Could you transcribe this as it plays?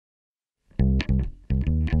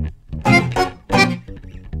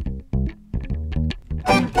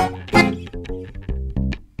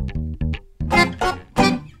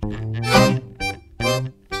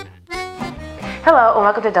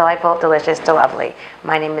welcome to Delightful, Delicious, Delovely.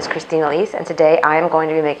 My name is Christine Elise, and today I am going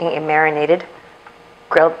to be making a marinated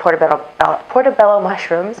grilled portobello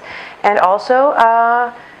mushrooms, and also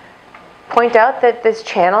point out that this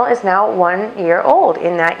channel is now 1 year old.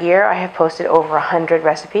 In that year, I have posted over 100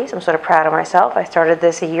 recipes. I'm sort of proud of myself. I started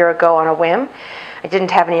this a year ago on a whim. I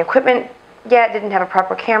didn't have any equipment yet, didn't have a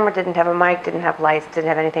proper camera, didn't have a mic, didn't have lights, didn't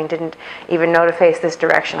have anything, didn't even know to face this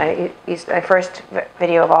direction. My first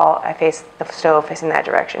video of all, I faced the stove facing that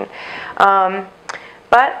direction.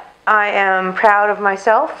 But I am proud of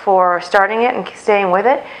myself for starting it and staying with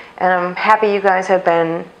it, and I'm happy you guys have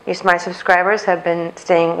been, my subscribers have been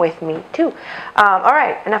staying with me too. All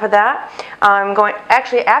right, enough of that. I'm going,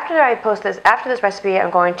 actually, after I post this, after this recipe, I'm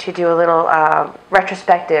going to do a little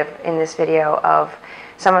retrospective in this video of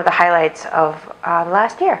some of the highlights of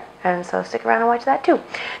last year, and so stick around and watch that too.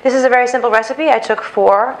 This is a very simple recipe. I took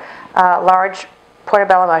 4 large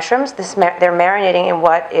portobello mushrooms. They're marinating in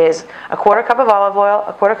what is a 1/4 cup of olive oil,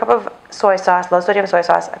 a 1/4 cup of soy sauce, low sodium soy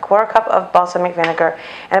sauce, a 1/4 cup of balsamic vinegar,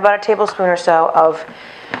 and about a tablespoon or so of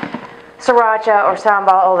sriracha or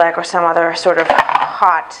sambal oleg or some other sort of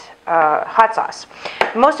hot sauce.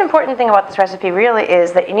 The most important thing about this recipe really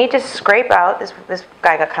is that you need to scrape out, this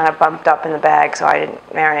guy got kind of bumped up in the bag, so I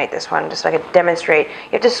didn't marinate this one, just so I could demonstrate.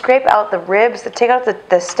 You have to scrape out the ribs, take out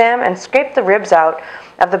the stem and scrape the ribs out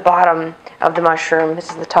of the bottom of the mushroom. This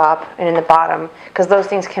is the top and in the bottom, because those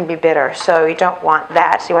things can be bitter, so you don't want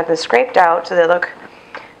that. So you want them scraped out so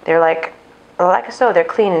they're like so, they're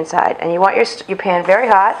clean inside. And you want your pan very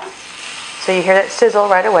hot, so you hear that sizzle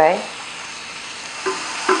right away.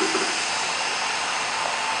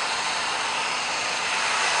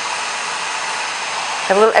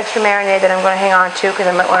 I have a little extra marinade that I'm going to hang on to because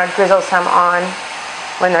I might want to drizzle some on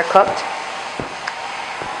when they're cooked.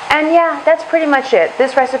 And yeah, that's pretty much it.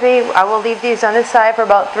 This recipe, I will leave these on this side for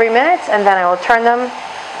about 3 minutes, and then I will turn them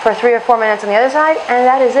for 3 or 4 minutes on the other side, and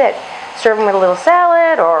that is it. Serve them with a little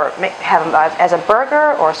salad, or have them as a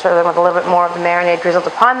burger, or serve them with a little bit more of the marinade drizzled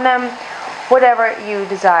upon them, whatever you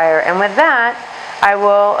desire. And with that, I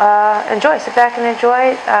will sit back and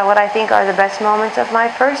enjoy what I think are the best moments of my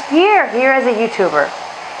first year here as a YouTuber.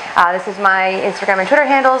 This is my Instagram and Twitter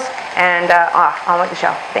handles, and on with the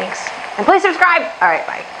show. Thanks. And please subscribe. All right,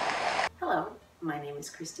 bye. Hello, my name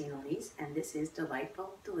is Christine Elise, and this is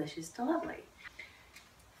Delightful, Delicious, Delovely.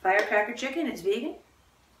 Firecracker chicken, it's vegan.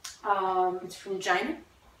 It's from China.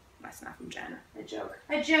 That's not from China, a joke.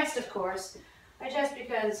 I jest, of course. I jest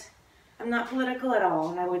because I'm not political at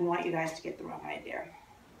all, and I wouldn't want you guys to get the wrong idea.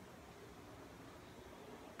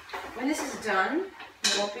 When this is done,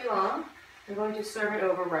 it won't be long, I'm going to serve it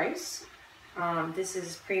over rice. This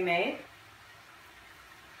is pre-made.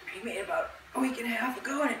 Pre-made about a week and a half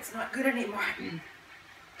ago, and it's not good anymore.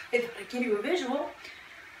 I thought I'd give you a visual,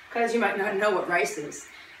 because you might not know what rice is.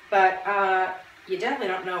 But you definitely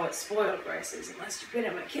don't know what spoiled rice is unless you've been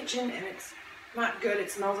in my kitchen, and it's not good.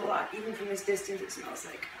 It smells a lot. Even from this distance, it smells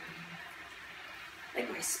like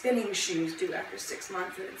my spinning shoes do after 6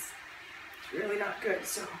 months, and it's really not good.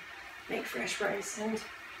 So make fresh rice. And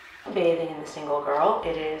bathing in the single girl.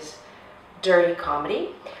 It is dirty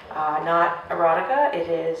comedy, not erotica. It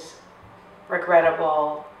is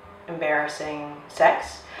regrettable, embarrassing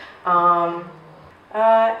sex, and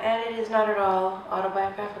it is not at all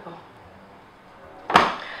autobiographical.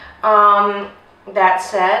 That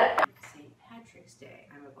said, St. Patrick's Day.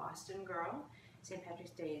 I'm a Boston girl. St.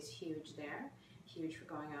 Patrick's Day is huge there. Huge for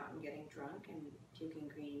going out and getting drunk and puking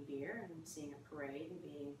green beer and seeing a parade and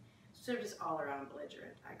being sort of just all around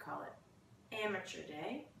belligerent. I call it Amateur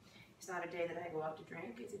Day. It's not a day that I go out to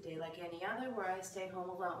drink. It's a day like any other where I stay home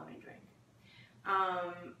alone and drink.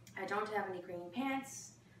 I don't have any green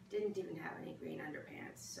pants. Didn't even have any green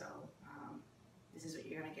underpants. So this is what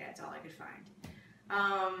you're going to get. It's all I could find.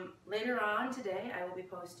 Later on today, I will be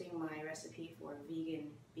posting my recipe for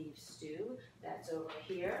vegan beef stew. That's over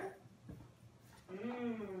here.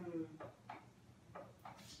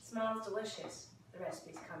 Smells delicious. The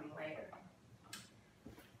recipe's coming later.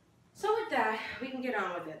 So with that, we can get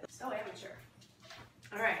on with it. So amateur.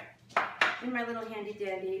 All right. In my little handy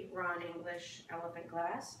dandy Ron English elephant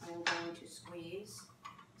glass, I'm going to squeeze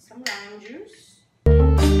some lime juice.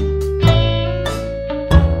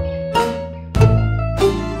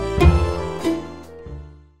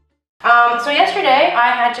 So yesterday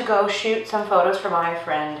I had to go shoot some photos for my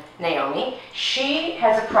friend Naomi. She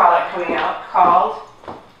has a product coming out called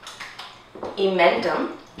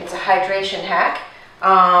Ementum. It's a hydration hack.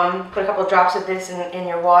 Put a couple of drops of this in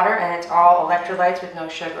your water, and it's all electrolytes with no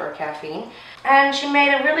sugar or caffeine. And she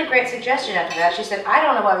made a really great suggestion after that. She said, I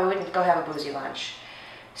don't know why we wouldn't go have a boozy lunch.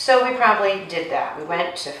 So we probably did that. We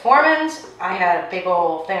went to Foreman's. I had a big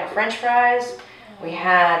old thing of French fries. We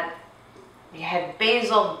had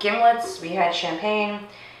basil gimlets. We had champagne.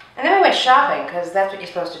 And then we went shopping, because that's what you're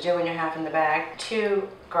supposed to do when you're half in the bag. 2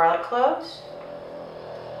 garlic cloves.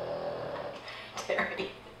 Terry's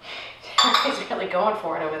really going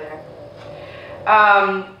for it over there.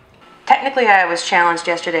 Technically, I was challenged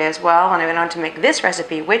yesterday as well when I went on to make this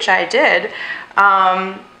recipe, which I did.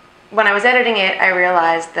 When I was editing it, I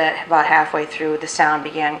realized that about halfway through, the sound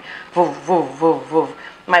began, woof, woof, woof, woof.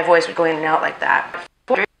 My voice would go in and out like that.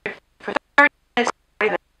 For 30 minutes,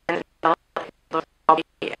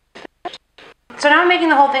 so now I'm making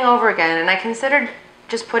the whole thing over again, and I considered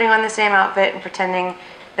just putting on the same outfit and pretending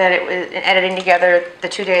that it was editing together the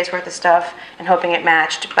 2 days worth of stuff and hoping it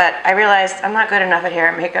matched. But I realized I'm not good enough at hair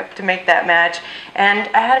and makeup to make that match, and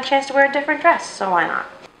I had a chance to wear a different dress, so why not?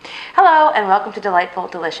 Hello, and welcome to Delightful,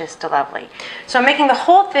 Delicious, Delovely. So I'm making the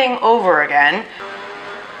whole thing over again.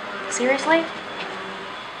 Seriously?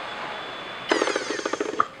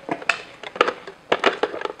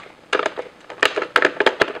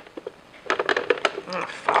 Oh,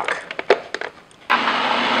 fuck.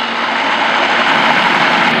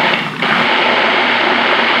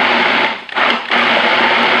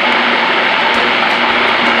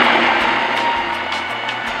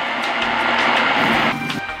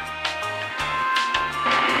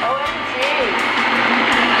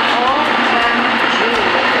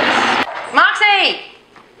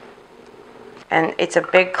 And it's a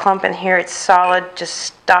big clump in here. It's solid, just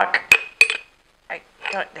stuck.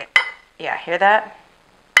 Yeah, hear that?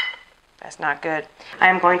 That's not good. I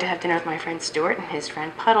am going to have dinner with my friend Stuart and his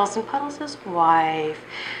friend Puddles, and Puddles' wife.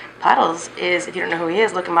 Puddles is, if you don't know who he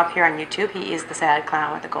is, look him up here on YouTube. He is the sad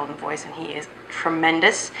clown with the golden voice, and he is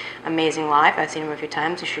tremendous, amazing live. I've seen him a few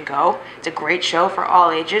times. You should go. It's a great show for all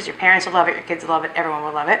ages. Your parents will love it. Your kids will love it. Everyone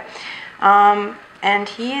will love it. And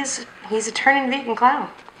he's a turning vegan clown.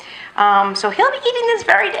 So he'll be eating this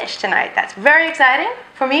very dish tonight. That's very exciting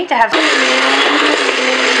for me to have.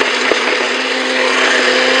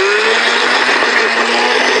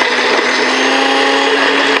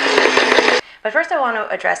 But first I want to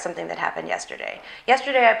address something that happened yesterday.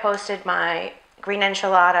 Yesterday I posted my green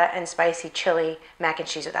enchilada and spicy chili mac and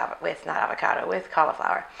cheese with not avocado, with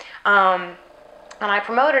cauliflower. And I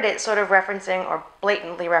promoted it sort of referencing, or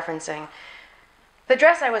blatantly referencing, the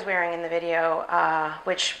dress I was wearing in the video,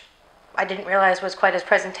 which I didn't realize was quite as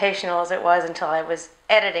presentational as it was until I was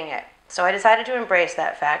editing it. So I decided to embrace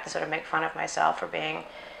that fact and sort of make fun of myself for being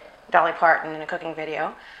Dolly Parton in a cooking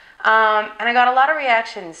video. And I got a lot of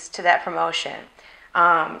reactions to that promotion.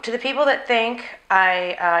 To the people that think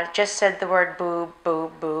I just said the word boob,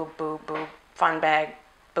 boob, boob, boob, boob, fun bag,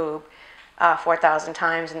 boob, 4,000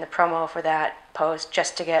 times in the promo for that post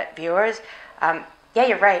just to get viewers, yeah,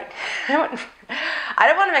 you're right. I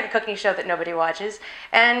don't want to make a cooking show that nobody watches.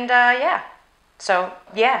 And yeah, so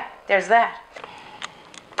yeah, there's that.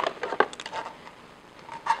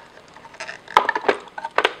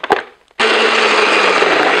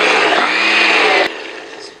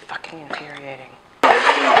 It's fucking infuriating.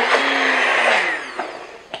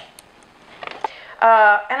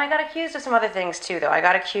 And I got accused of some other things too, though. I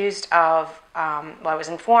got accused of, well, I was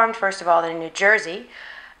informed, first of all, that in New Jersey,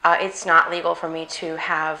 it's not legal for me to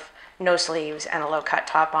have no sleeves and a low-cut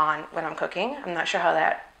top on when I'm cooking. I'm not sure how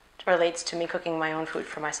that relates to me cooking my own food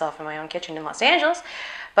for myself in my own kitchen in Los Angeles,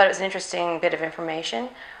 but it was an interesting bit of information.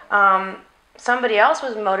 Somebody else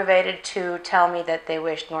was motivated to tell me that they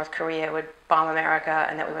wished North Korea would bomb America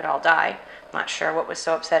and that we would all die. I'm not sure what was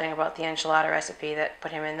so upsetting about the enchilada recipe that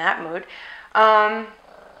put him in that mood.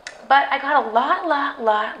 But I got a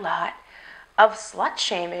lot of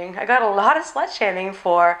slut-shaming. I got a lot of slut-shaming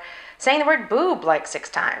for saying the word boob like 6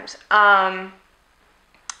 times. And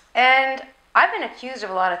I've been accused of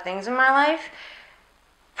a lot of things in my life,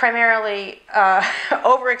 primarily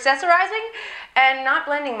over-accessorizing and not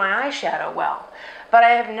blending my eyeshadow well. But I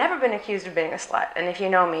have never been accused of being a slut, and if you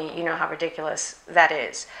know me, you know how ridiculous that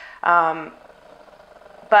is. But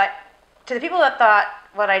to the people that thought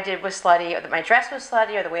what I did was slutty, or that my dress was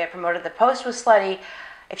slutty, or the way I promoted the post was slutty,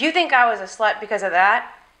 if you think I was a slut because of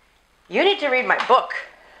that, you need to read my book,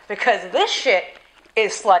 because this shit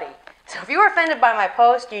is slutty. So if you were offended by my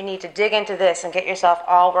post, you need to dig into this and get yourself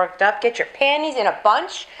all worked up. Get your panties in a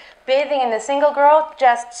bunch. Bathing in the single girl,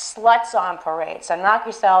 just sluts on parade. So knock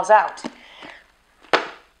yourselves out.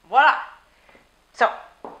 Voila. So,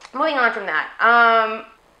 moving on from that.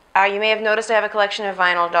 You may have noticed I have a collection of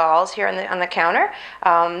vinyl dolls here on the counter.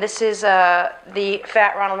 This is the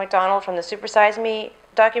fat Ronald McDonald from the Super Size Me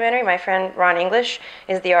documentary. My friend Ron English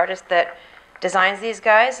is the artist that designs these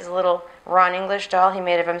guys. He's a little Ron English doll he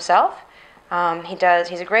made of himself.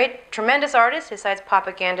 He's a great, tremendous artist. His site's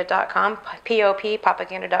popaganda.com, P-O-P,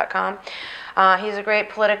 popaganda.com. He's a great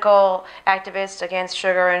political activist against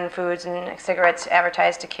sugar and foods and cigarettes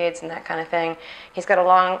advertised to kids and that kind of thing. He's got a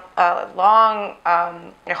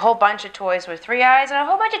whole bunch of toys with 3 eyes and a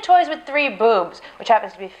whole bunch of toys with 3 boobs, which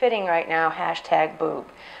happens to be fitting right now, #boob,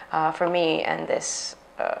 for me and this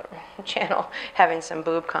channel having some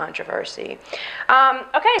boob controversy.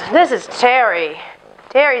 Okay, so this is Terry.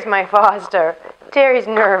 Terry's my foster. Terry's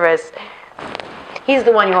nervous. He's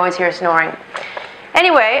the one you always hear snoring.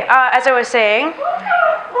 Anyway, as I was saying,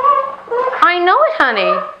 I know it,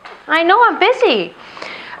 honey. I know I'm busy.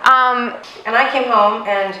 And I came home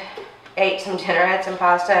and ate some dinner, had some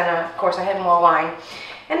pasta, and of course I had more wine.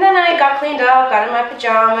 And then I got cleaned up, got in my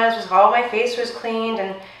pajamas, all my face was cleaned,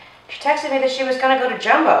 and she texted me that she was going to go to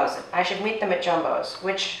Jumbo's. I should meet them at Jumbo's,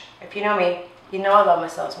 which, if you know me, you know I love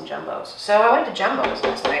myself some Jumbo's. So I went to Jumbo's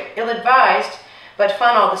last night. Ill-advised, but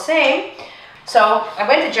fun all the same. So I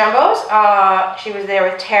went to Jumbo's. She was there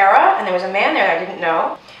with Tara, and there was a man there I didn't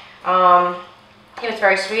know. He was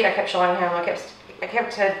very sweet. I kept showing him. I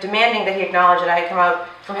kept demanding that he acknowledge that I had come out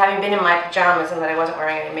from having been in my pajamas and that I wasn't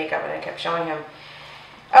wearing any makeup, and I kept showing him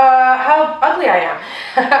how ugly I am.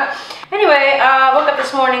 Anyway, woke up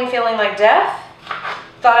this morning feeling like death.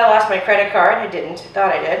 Thought I lost my credit card. I didn't.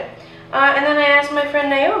 Thought I did. And then I asked my friend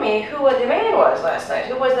Naomi who the man was last night.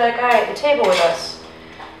 Who was that guy at the table with us?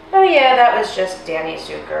 Oh yeah, that was just Danny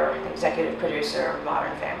Zucker, executive producer of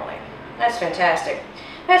Modern Family. That's fantastic.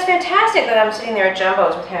 That's fantastic that I'm sitting there at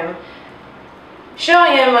Jumbo's with him,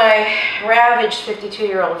 showing him my ravaged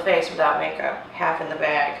 52-year-old face without makeup, half in the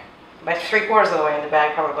bag. By 3/4 of the way in the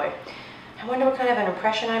bag, probably. I wonder what kind of an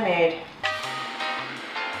impression I made.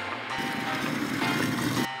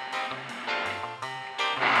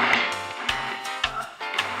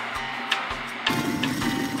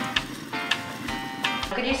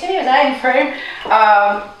 Could you see me? Was I in frame?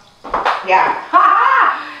 Yeah.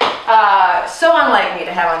 So unlike me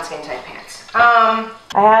to have on skin tight pants. I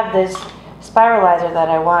have this spiralizer that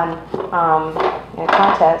I won in a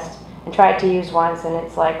contest and tried to use once, and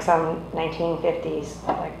it's like some 1950s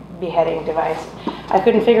like beheading device. I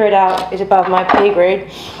couldn't figure it out. It's above my pay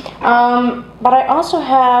grade. But I also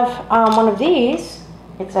have one of these.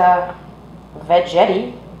 It's a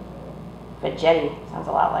Vegetti. Vegetti sounds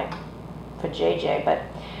a lot like for JJ, but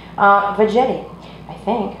Vegetti, I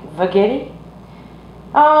think. Vegetti?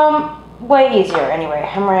 Way easier anyway.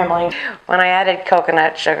 I'm rambling. When I added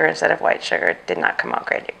coconut sugar instead of white sugar, it did not come out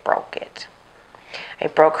great. It broke it.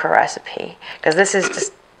 It broke her recipe. Because this is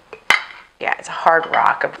just, yeah, it's a hard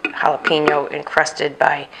rock of jalapeno encrusted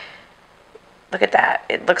by, look at that.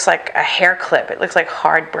 It looks like a hair clip. It looks like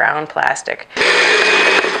hard brown plastic. There we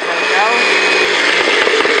go.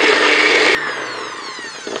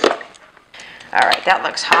 All right, that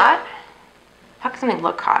looks hot. How can something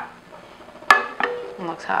look hot? It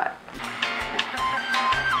looks hot.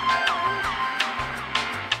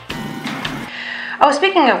 Oh,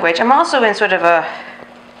 speaking of which, I'm also in sort of a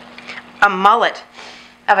mullet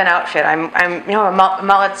of an outfit. I'm you know, a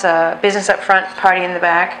mullet's a business up front, party in the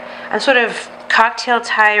back. I'm sort of cocktail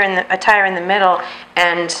attire in the middle,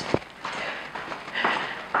 and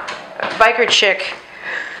biker chick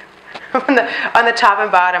on the top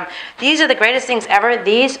and bottom. These are the greatest things ever.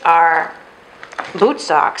 These are boot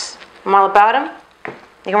socks. I'm all about them.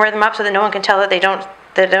 You can wear them up so that no one can tell that they don't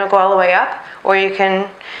go all the way up, or you can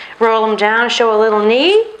roll them down, show a little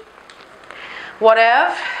knee,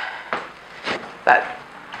 whatever. But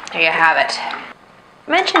there you have it.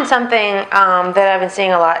 Mention something that I've been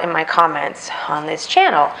seeing a lot in my comments on this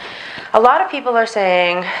channel. A lot of people are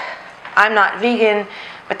saying, I'm not vegan,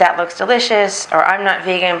 but that looks delicious, or I'm not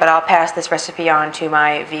vegan, but I'll pass this recipe on to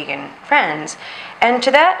my vegan friends. And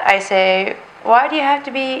to that I say, why do you have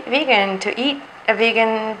to be vegan to eat a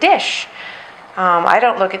vegan dish? I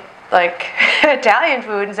don't look at like Italian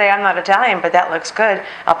food and say I'm not Italian, but that looks good.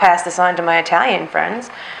 I'll pass this on to my Italian friends,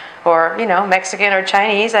 or you know, Mexican or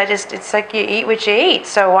Chinese. It's like you eat what you eat.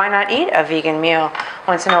 So why not eat a vegan meal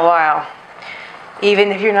once in a while, even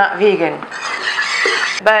if you're not vegan?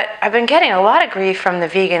 But I've been getting a lot of grief from the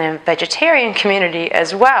vegan and vegetarian community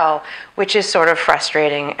as well, which is sort of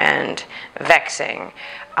frustrating and vexing.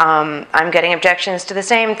 I'm getting objections to the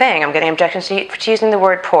same thing. I'm getting objections to using the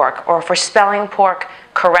word pork, or for spelling pork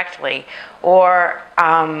correctly, or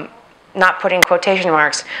not putting quotation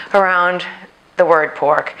marks around the word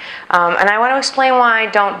pork. And I want to explain why I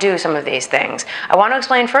don't do some of these things. I want to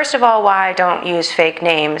explain, first of all, why I don't use fake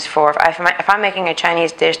names for, if I'm making a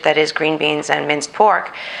Chinese dish that is green beans and minced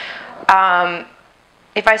pork,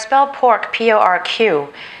 if I spell pork,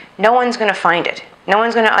 P-O-R-Q, no one's going to find it. No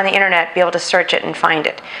one's going to, on the internet, be able to search it and find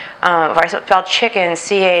it. If I spell chicken,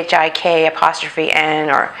 C-H-I-K''N,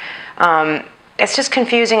 or it's just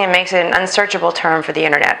confusing and makes it an unsearchable term for the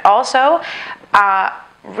internet. Also,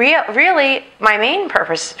 really, my main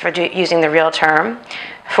purpose for using the real term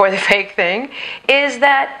for the fake thing is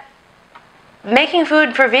that making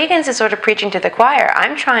food for vegans is sort of preaching to the choir.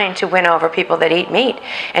 I'm trying to win over people that eat meat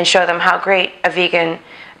and show them how great a vegan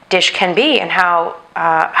dish can be and how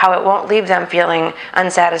it won't leave them feeling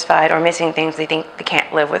unsatisfied or missing things they think they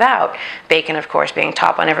can't live without. Bacon, of course, being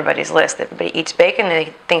top on everybody's list. Everybody eats bacon and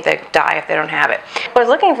they think they die if they don't have it. I was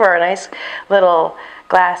looking for a nice little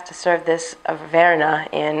glass to serve this Verna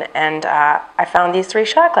in, and I found these 3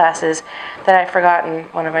 shot glasses that I'd forgotten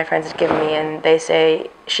one of my friends had given me, and they say,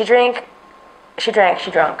 she drank, she drunk.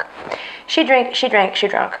 She drank, she drank, she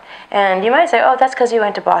drunk. And you might say, oh, that's because you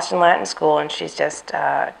went to Boston Latin School and she's just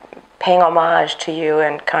paying homage to you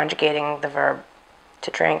and conjugating the verb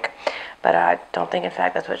to drink. But I don't think, in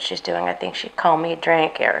fact, that's what she's doing. I think she'd call me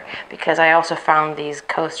drink here, because I also found these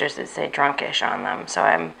coasters that say drunkish on them. So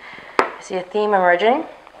I see a theme emerging,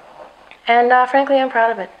 and frankly, I'm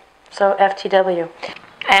proud of it. So FTW.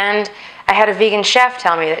 And I had a vegan chef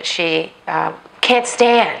tell me that she can't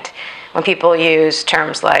stand when people use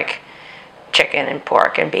terms like chicken and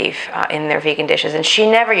pork and beef in their vegan dishes, and she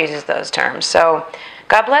never uses those terms. So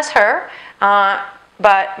God bless her.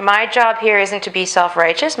 But my job here isn't to be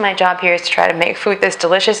self-righteous. My job here is to try to make food that's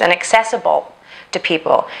delicious and accessible to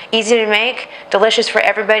people. Easy to make, delicious for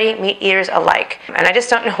everybody, meat eaters alike. And I just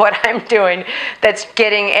don't know what I'm doing that's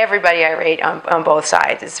getting everybody irate on both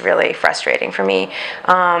sides. It's really frustrating for me.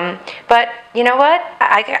 But you know what?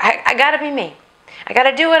 I gotta be me. I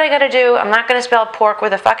gotta do what I gotta do. I'm not gonna spell pork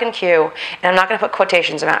with a fucking Q, and I'm not gonna put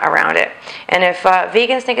quotations around it. And if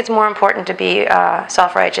vegans think it's more important to be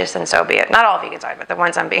self-righteous, then so be it. Not all vegans are, but the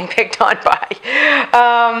ones I'm being picked on by.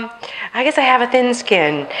 I guess I have a thin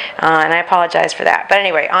skin, and I apologize for that. But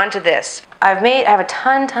anyway, on to this. I have a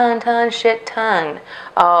ton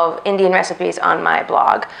of Indian recipes on my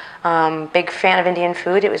blog. Big fan of Indian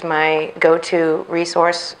food. It was my go-to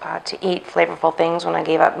resource to eat flavorful things when I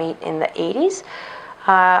gave up meat in the 80s.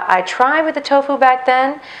 I tried with the tofu back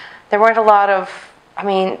then. There weren't a lot of, I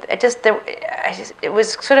mean, it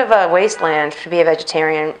was sort of a wasteland to be a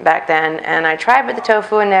vegetarian back then, and I tried with the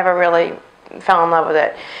tofu and never really fell in love with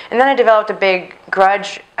it. And then I developed a big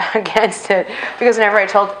grudge against it, because whenever I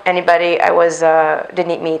told anybody I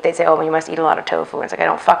didn't eat meat, they'd say, oh, well, you must eat a lot of tofu. And it's like, I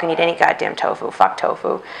don't fucking eat any goddamn tofu. Fuck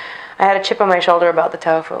tofu. I had a chip on my shoulder about the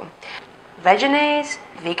tofu. Veganese,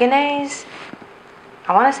 veganese,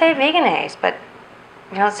 I want to say veganese, but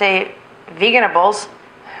you don't say veganables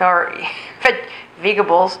or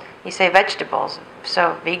vegables, you say vegetables,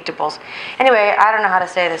 so vegetables. Anyway, I don't know how to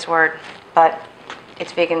say this word, but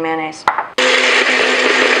it's vegan mayonnaise.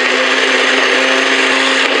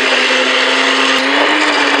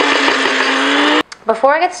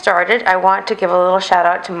 Before I get started, I want to give a little shout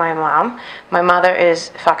out to my mom. My mother is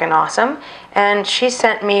fucking awesome, and she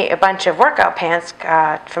sent me a bunch of workout pants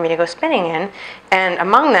for me to go spinning in, and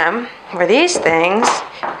among them were these things.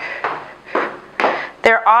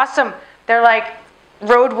 They're awesome. They're like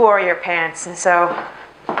road warrior pants, and so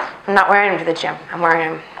I'm not wearing them to the gym. I'm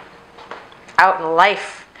wearing them out in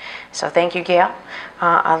life. So thank you, Gail.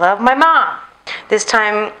 I love my mom. This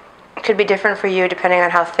time could be different for you depending on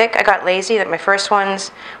how thick. I got lazy that my first ones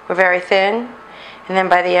were very thin, and then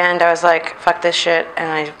by the end I was like, fuck this shit, and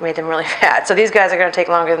I made them really fat. So these guys are going to take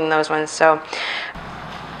longer than those ones. So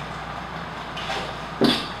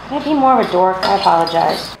maybe more of a dork. I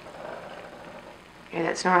apologize. Hear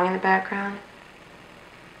that snoring in the background?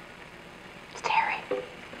 It's Terry.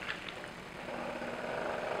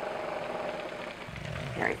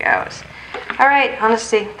 There he goes. All right,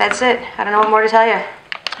 honestly, that's it. I don't know what more to tell you.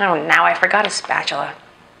 Oh, now I forgot a spatula.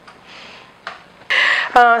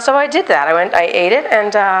 So I did that. I ate it,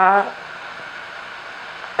 and at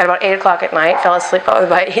about 8 o'clock at night, fell asleep probably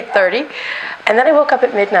by 8:30, and then I woke up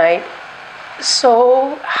at midnight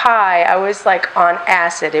so high. I was like on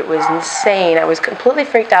acid. It was insane. I was completely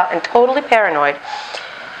freaked out and totally paranoid,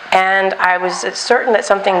 and I was certain that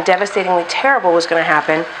something devastatingly terrible was going to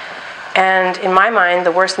happen. And in my mind,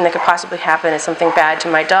 the worst thing that could possibly happen is something bad to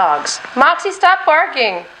my dogs. Moxie, stop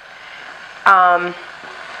barking!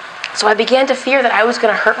 So I began to fear that I was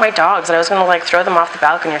going to hurt my dogs, that I was going to like throw them off the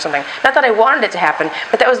balcony or something. Not that I wanted it to happen,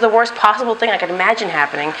 but that was the worst possible thing I could imagine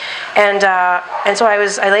happening. And so I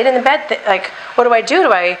laid in the bed, like, what do I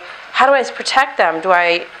do? How do I protect them? Do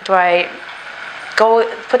I go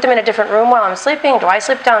put them in a different room while I'm sleeping? Do I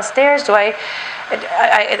sleep downstairs? Do I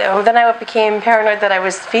then I became paranoid that I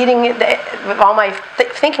was feeding it, all my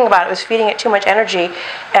thinking about it was feeding it too much energy,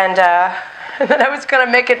 and then I was going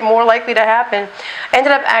to make it more likely to happen. I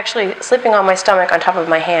ended up actually sleeping on my stomach on top of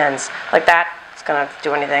my hands. Like that's going to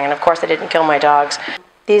do anything, and of course I didn't kill my dogs.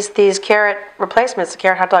 These carrot replacements, the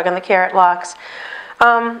carrot hot dog and the carrot locks,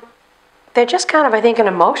 they're just kind of, I think, an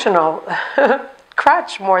emotional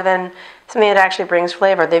crutch more than something that actually brings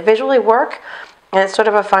flavor. They visually work, and it's sort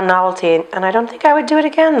of a fun novelty, and I don't think I would do it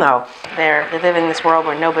again, though. They live in this world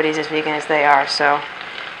where nobody's as vegan as they are, so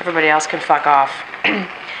everybody else can fuck off.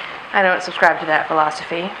 I don't subscribe to that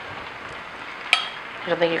philosophy. I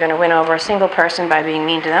don't think you're going to win over a single person by being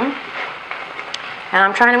mean to them. And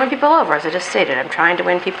I'm trying to win people over, as I just stated. I'm trying to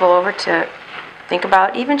win people over to think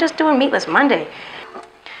about even just doing Meatless Monday.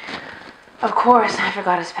 Of course, I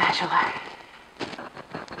forgot a spatula.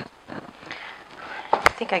 I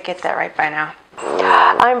think I get that right by now.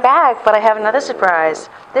 I'm back, but I have another surprise.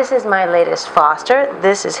 This is my latest foster.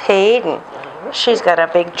 This is Hayden. She's got a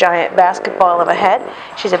big giant basketball of a head.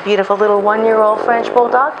 She's a beautiful little 1-year-old French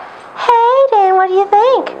bulldog. Hayden, what do you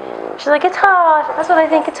think? She's like, it's hot. That's what I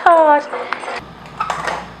think, it's hot.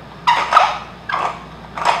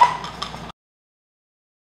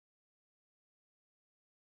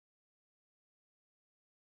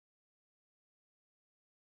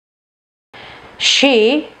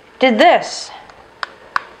 She did this.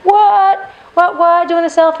 What? Doing a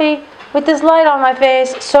selfie with this light on my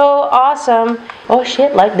face. So awesome. Oh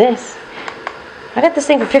shit, like this. I got this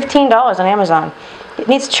thing for $15 on Amazon. It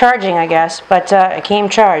needs charging, I guess, but it came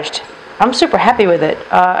charged. I'm super happy with it.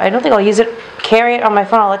 I don't think I'll use it, carry it on my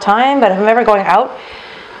phone all the time, but if I'm ever going out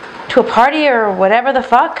to a party or whatever the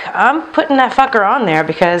fuck, I'm putting that fucker on there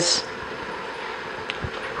because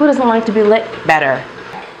who doesn't like to be lit better?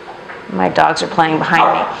 My dogs are playing behind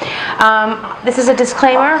me. This is a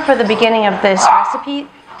disclaimer for the beginning of this recipe.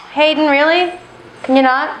 Hayden, really? Can you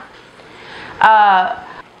not?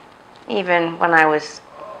 Even when I was...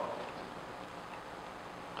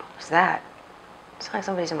 What was that? It's like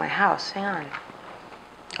somebody's in my house. Hang on.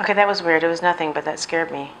 Okay, that was weird. It was nothing, but that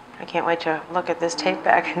scared me. I can't wait to look at this tape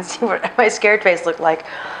back and see what my scared face looked like.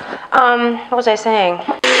 What was I saying?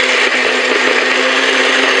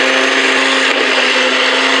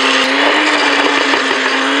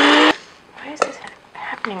 Why is this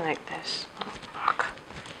happening like this? Oh, fuck.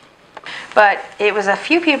 But it was a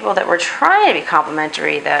few people that were trying to be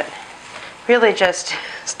complimentary that really just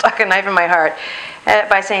stuck a knife in my heart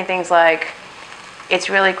by saying things like, it's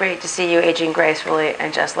really great to see you aging gracefully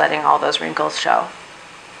and just letting all those wrinkles show.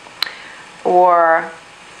 Or,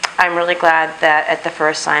 I'm really glad that at the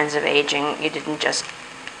first signs of aging, you didn't just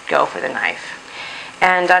go for the knife.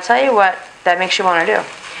 And I'll tell you what that makes you want to do.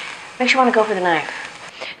 Makes you want to go for the knife.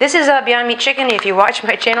 This is Beyond Meat Chicken. If you watch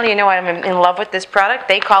my channel, you know I'm in love with this product.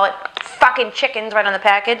 They call it fucking chickens right on the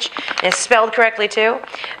package. And it's spelled correctly too.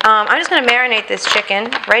 I'm just going to marinate this chicken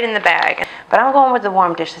right in the bag. But I'm going with the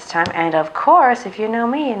warm dish this time. And of course, if you know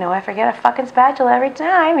me, you know I forget a fucking spatula every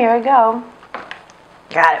time. Here we go.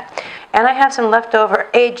 Got it. And I have some leftover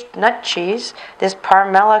aged nut cheese. This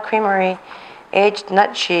Parmella Creamery aged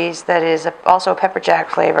nut cheese that is also a pepper jack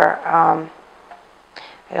flavor. I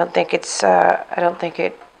don't think it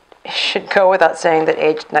should go without saying that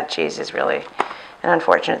aged nut cheese is really an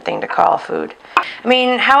unfortunate thing to call food. I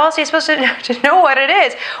mean, how else are you supposed to know what it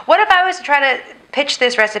is? What if I was to try to pitch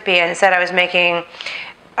this recipe and said I was making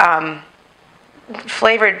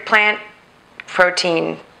flavored plant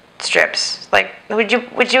protein strips? Like, would you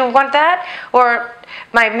want that? Or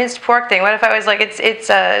my minced pork thing? What if I was like, it's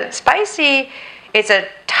a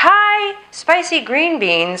Thai spicy green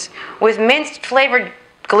beans with minced flavored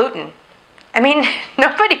gluten? I mean,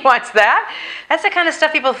 nobody wants that. That's the kind of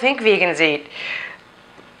stuff people think vegans eat.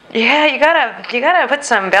 Yeah, you gotta put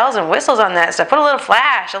some bells and whistles on that stuff. Put a little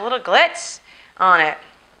flash, a little glitz on it.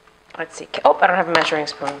 Let's see. Oh, I don't have a measuring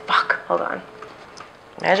spoon. Fuck. Hold on.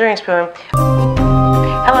 Measuring spoon.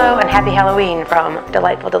 Hello and happy Halloween from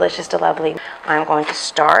Delightful, Delicious, Delovely. I'm going to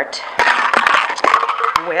start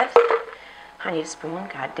with... I need a spoon.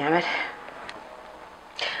 God damn it.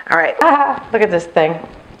 All right. Look at this thing.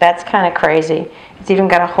 That's kind of crazy. It's even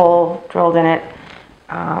got a hole drilled in it.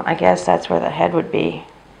 I guess that's where the head would be,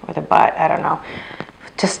 or the butt, I don't know.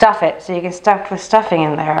 To stuff it, so you can stuff the stuffing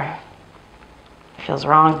in there. Feels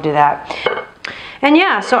wrong to do that. And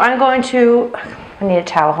yeah, so I'm going to, I need a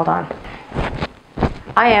towel, hold on.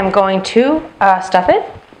 I am going to stuff it,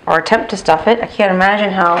 or attempt to stuff it. I can't imagine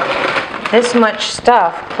how this much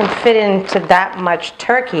stuff can fit into that much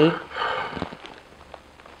turkey.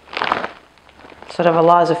 sort of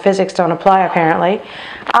laws of physics don't apply apparently.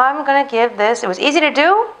 I'm gonna give this, it was easy to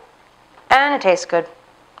do, and it tastes good.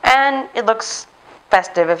 And it looks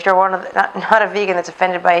festive. If you're not a vegan that's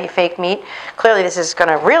offended by fake meat, clearly this is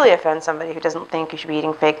gonna really offend somebody who doesn't think you should be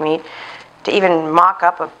eating fake meat. To even mock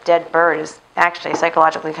up a dead bird is actually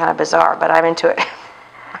psychologically kind of bizarre, but I'm into it.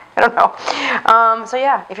 I don't know. So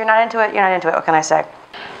yeah, if you're not into it, you're not into it. What can I say?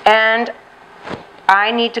 And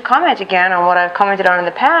I need to comment again on what I've commented on in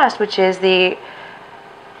the past, which is the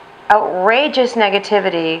outrageous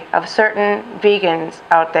negativity of certain vegans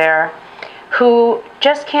out there who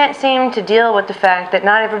just can't seem to deal with the fact that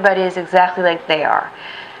not everybody is exactly like they are.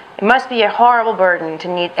 It must be a horrible burden to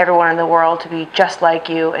need everyone in the world to be just like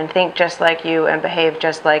you and think just like you and behave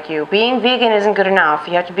just like you. Being vegan isn't good enough.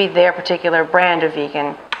 You have to be their particular brand of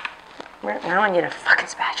vegan. Now I need a fucking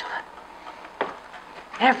spatula.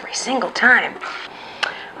 Every single time.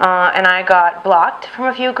 And I got blocked from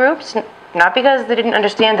a few groups, not because they didn't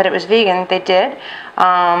understand that it was vegan, they did.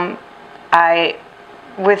 I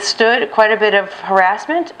withstood quite a bit of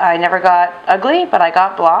harassment. I never got ugly, but I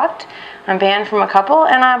got blocked. I'm banned from a couple,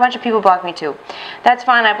 and a bunch of people blocked me too. That's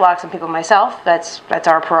fine, I blocked some people myself. That's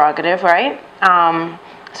our prerogative, right?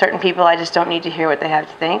 Certain people, I just don't need to hear what they have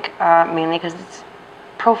to think, mainly because it's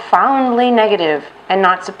profoundly negative and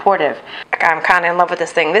not supportive. I'm kind of in love with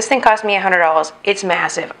this thing. This thing cost me $100. It's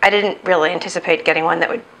massive. I didn't really anticipate getting one that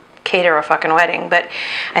would cater a fucking wedding, but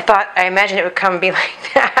I imagined it would come and be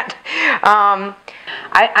like that.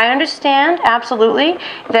 I understand absolutely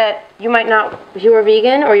that you might not, if you are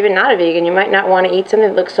vegan or even not a vegan, you might not want to eat something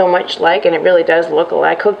that looks so much like, and it really does look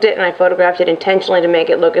alike. I cooked it and I photographed it intentionally to make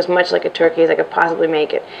it look as much like a turkey as I could possibly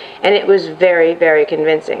make it. And it was very, very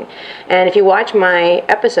convincing. And if you watch my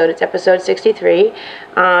episode, it's episode 63,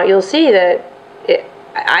 you'll see that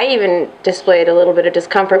I even displayed a little bit of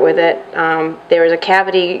discomfort with it. There was a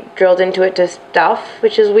cavity drilled into it to stuff,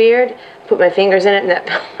 which is weird. Put my fingers in it and that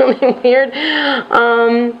felt really weird.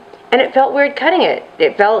 And it felt weird cutting it.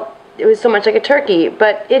 It was so much like a turkey,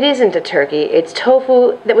 but it isn't a turkey. It's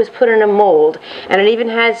tofu that was put in a mold, and it even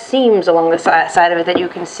has seams along the side of it that you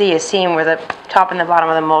can see a seam where the top and the bottom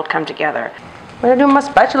of the mold come together. What do I do with my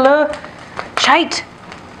spatula? Shite!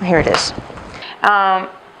 Here it is.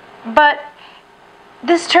 But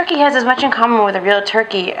this turkey has as much in common with a real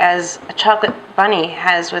turkey as a chocolate bunny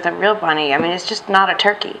has with a real bunny. I mean, it's just not a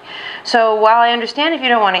turkey. So while I understand if you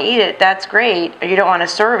don't want to eat it, that's great, or you don't want to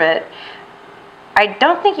serve it, I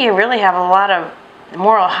don't think you really have a lot of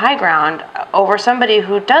moral high ground over somebody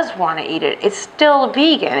who does want to eat it. It's still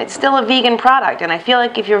vegan. It's still a vegan product. And I feel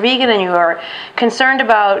like if you're vegan and you are concerned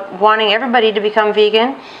about wanting everybody to become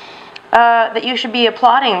vegan, that you should be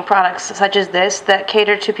applauding products such as this that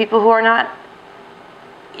cater to people who are not,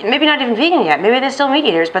 maybe not even vegan yet. Maybe they're still meat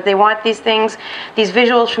eaters, but they want these things, these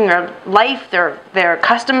visuals from their life, their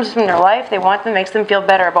customs from their life. They want them, makes them feel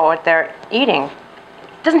better about what they're eating.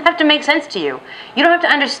 It doesn't have to make sense to you. You don't have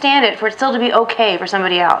to understand it for it still to be okay for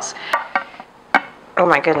somebody else. Oh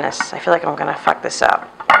my goodness, I feel like I'm gonna fuck this up.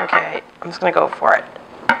 Okay, I'm just gonna go for it.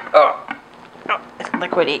 Oh, it's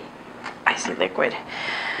liquidy. I see liquid.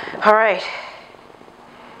 All right.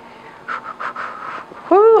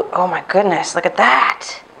 Woo. Oh my goodness, look at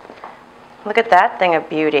that. Look at that thing of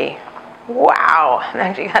beauty. Wow, I'm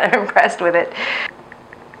actually kind of impressed with it.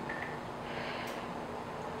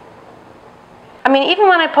 I mean, even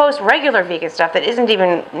when I post regular vegan stuff that isn't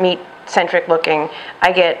even meat-centric looking,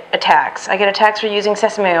 I get attacks. I get attacks for using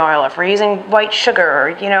sesame oil or for using white sugar. Or,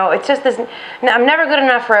 you know, it's just this, I'm never good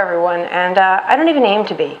enough for everyone, and I don't even aim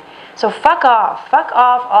to be. So fuck off. Fuck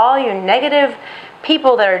off all you negative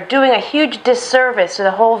people that are doing a huge disservice to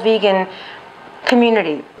the whole vegan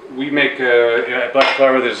community. We make, at Black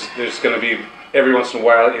Flower, there's going to be, every once in a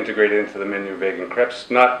while, integrated into the menu, vegan crepes.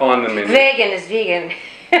 Not on the menu. Vegan is vegan.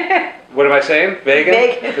 What am I saying? Vegan?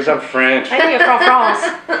 Vegan. Because I'm French. I know you're from France.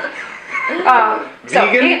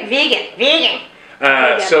 Vegan? Vegan.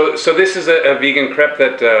 So this is a vegan crepe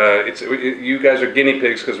that you guys are guinea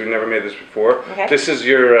pigs because we've never made this before. Okay. This is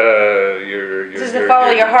your This is the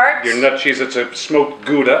follow your heart. Your nut cheese. It's a smoked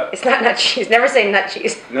Gouda. It's not nut cheese. Never say nut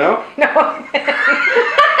cheese. No. No.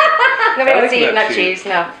 Nobody wants to eat nut cheese.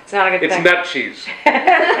 No, it's not a good thing. It's nut cheese.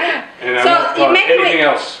 And I'm So not calling maybe anything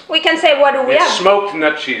else. we can say what do we It's have. smoked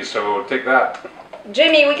nut cheese. So take that.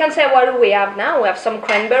 Jamie, we can say what do we have now. We have some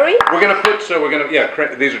cranberry. We're gonna put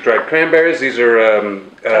these are dried cranberries. These are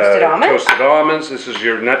Toasted almonds. Toasted almonds. This is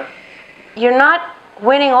your nut. You're not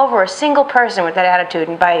winning over a single person with that attitude,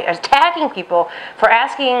 and by attacking people for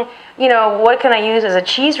asking, you know, what can I use as a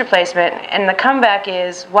cheese replacement, and the comeback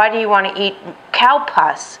is, why do you want to eat cow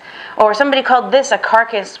pus? Or somebody called this a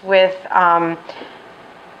carcass with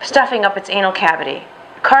stuffing up its anal cavity.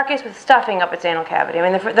 Carcass with stuffing up its anal cavity. I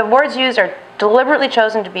mean, the words used are deliberately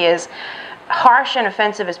chosen to be as harsh and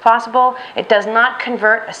offensive as possible. It does not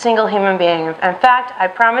convert a single human being. In fact, I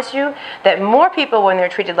promise you that more people, when they're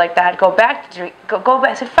treated like that, go back, say,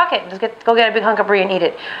 fuck it, go get a big hunk of brie and eat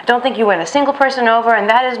it. I don't think you win a single person over, and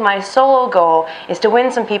that is my solo goal, is to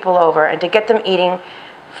win some people over and to get them eating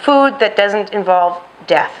food that doesn't involve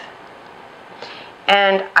death.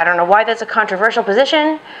 And I don't know why that's a controversial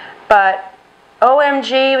position, but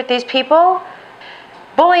OMG with these people.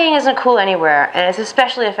 Bullying isn't cool anywhere, and it's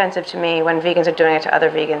especially offensive to me when vegans are doing it to other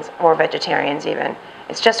vegans, or vegetarians even.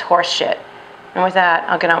 It's just horse shit. And with that,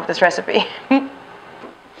 I'll get on with this recipe.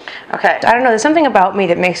 Okay, I don't know, there's something about me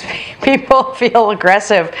that makes people feel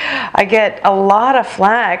aggressive. I get a lot of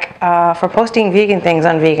flack for posting vegan things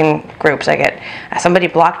on vegan groups. Somebody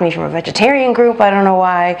blocked me from a vegetarian group, I don't know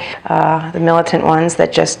why. The militant ones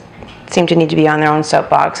that just seem to need to be on their own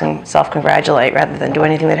soapbox and self-congratulate rather than do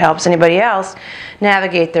anything that helps anybody else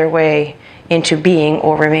navigate their way into being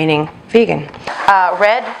or remaining vegan.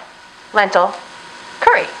 Red lentil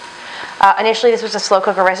curry. Initially this was a slow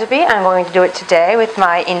cooker recipe. I'm going to do it today with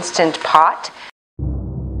my Instant Pot.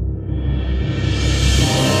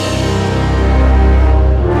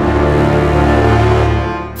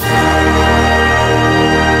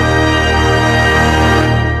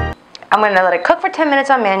 I'm going to let it cook for 10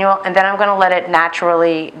 minutes on manual, and then I'm going to let it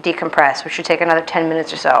naturally decompress, which should take another 10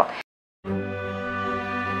 minutes or so.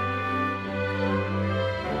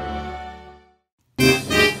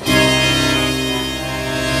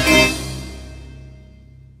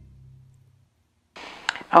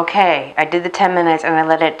 Okay, I did the 10 minutes and I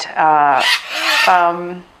let it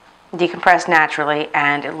decompress naturally,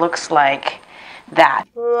 and it looks like that.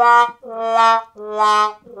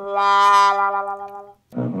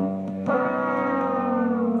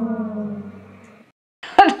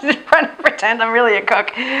 Trying to pretend I'm really a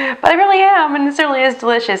cook, but I really am, and it certainly is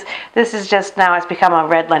delicious. This is just, now it's become a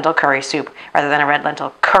red lentil curry soup rather than a red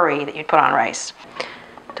lentil curry that you'd put on rice.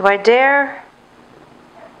 Do I dare?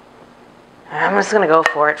 I'm just gonna go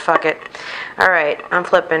for it, fuck it. All right, I'm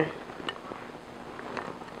flipping.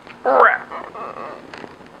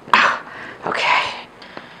 Okay.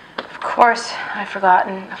 Of course, I've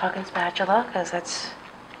forgotten a fucking spatula, because that's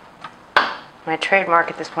my trademark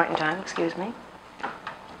at this point in time, excuse me.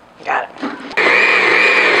 Got it.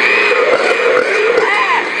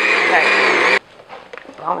 Okay.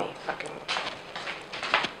 Blow me, fucking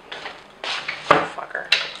fucker.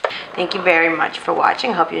 Thank you very much for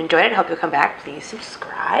watching. Hope you enjoyed it. Hope you'll come back. Please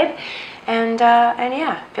subscribe. And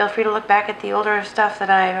yeah, feel free to look back at the older stuff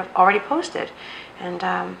that I've already posted. And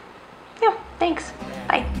yeah, thanks.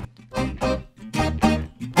 Bye.